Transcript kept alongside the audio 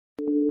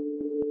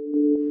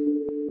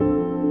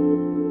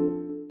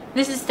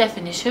This is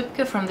Stefanie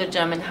Schüpke from the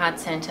German Heart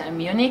Center in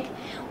Munich.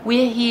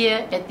 We are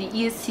here at the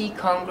ESC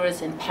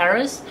Congress in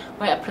Paris,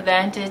 where I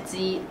presented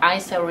the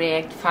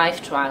ISAR-REACT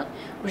 5 trial,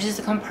 which is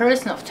a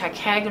comparison of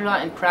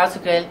ticagrelor and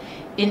prasugrel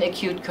in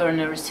acute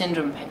coronary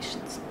syndrome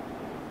patients.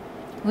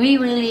 We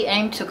really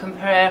aim to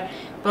compare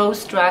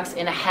both drugs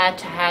in a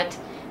head-to-head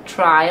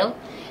trial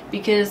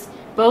because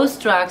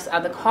both drugs are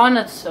the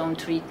cornerstone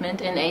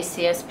treatment in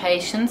ACS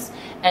patients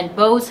and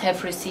both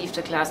have received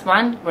a Class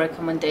 1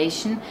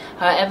 recommendation.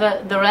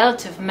 However, the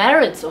relative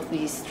merits of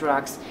these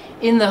drugs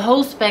in the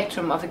whole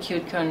spectrum of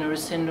acute coronary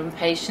syndrome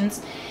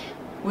patients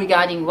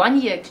regarding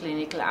one-year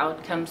clinical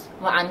outcomes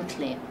were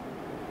unclear.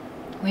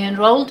 We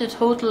enrolled a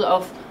total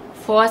of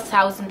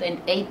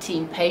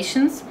 4,018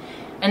 patients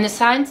and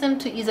assigned them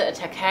to either a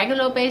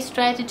ticagrelor-based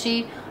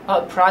strategy or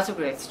a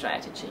prasugrel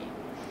strategy.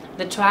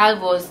 The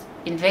trial was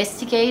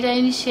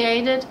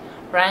investigator-initiated,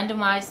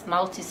 randomized,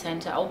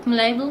 multi-center,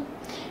 open-label,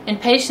 and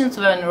patients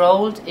were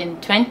enrolled in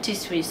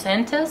 23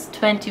 centers,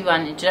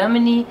 21 in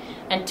Germany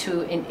and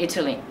 2 in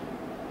Italy.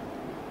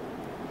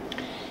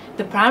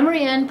 The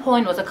primary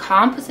endpoint was a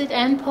composite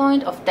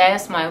endpoint of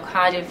death,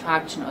 myocardial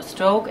infarction or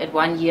stroke at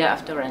 1 year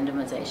after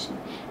randomization.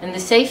 And the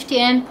safety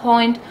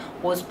endpoint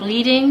was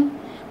bleeding,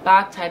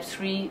 BARC type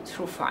 3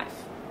 through 5.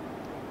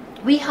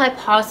 We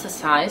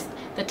hypothesized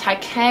that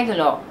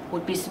ticagrelor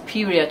would be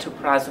superior to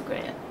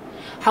prasugrel.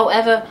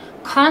 However,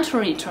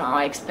 contrary to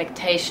our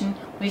expectation,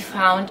 we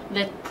found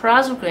that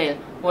prasugrel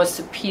was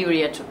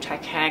superior to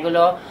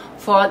ticagrelor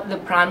for the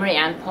primary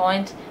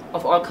endpoint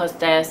of all-cause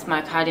death,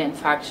 myocardial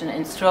infarction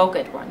and stroke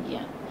at 1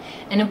 year.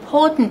 And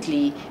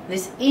importantly,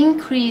 this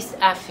increased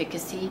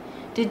efficacy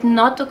did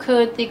not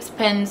occur at the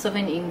expense of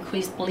an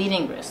increased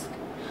bleeding risk.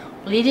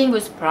 Bleeding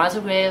with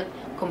prasugrel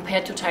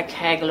compared to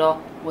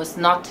ticagrelor was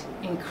not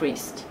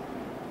increased.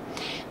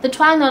 The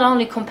trial not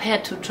only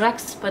compared two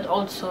drugs but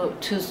also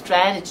two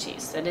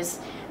strategies, that is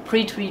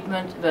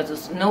pre-treatment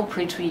versus no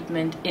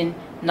pre-treatment in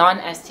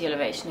non-ST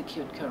elevation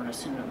acute coronary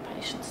syndrome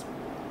patients.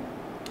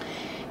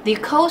 The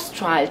COAST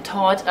trial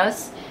taught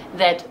us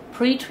that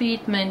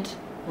pre-treatment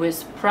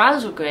with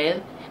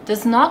prasugrel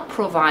does not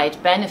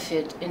provide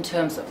benefit in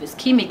terms of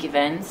ischemic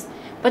events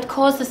but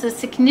causes a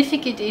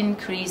significant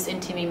increase in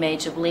TIMI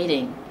major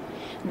bleeding.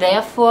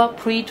 Therefore,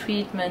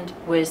 pre-treatment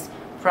with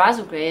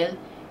prasugrel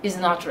is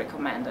not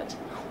recommended.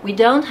 We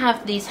don't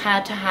have these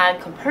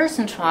head-to-head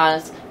comparison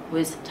trials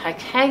with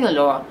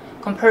ticagrelor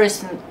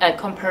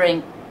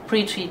comparing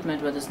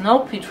pre-treatment versus no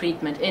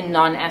pre-treatment in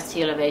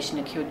non-ST elevation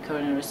acute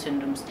coronary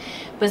syndromes.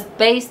 But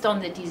based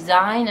on the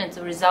design and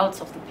the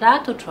results of the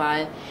PLATO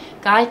trial,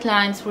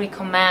 guidelines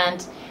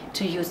recommend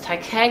to use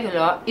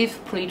ticagrelor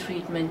if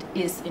pre-treatment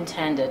is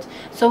intended.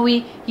 So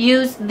we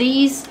use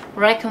these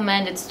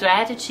recommended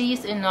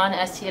strategies in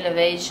non-ST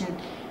elevation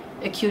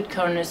acute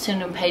coronary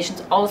syndrome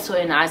patients also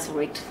in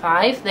ISAR-REACT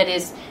 5, that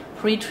is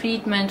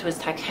pre-treatment with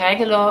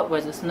ticagrelor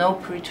versus no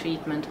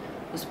pre-treatment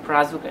with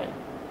prasugrel.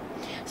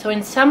 So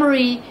in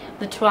summary,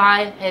 the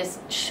trial has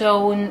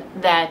shown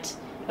that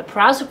a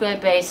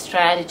prasugrel-based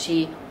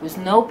strategy with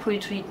no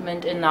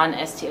pre-treatment in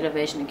non-ST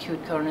elevation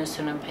acute coronary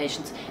syndrome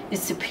patients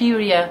is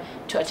superior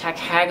to a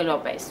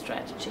ticagrelor-based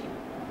strategy.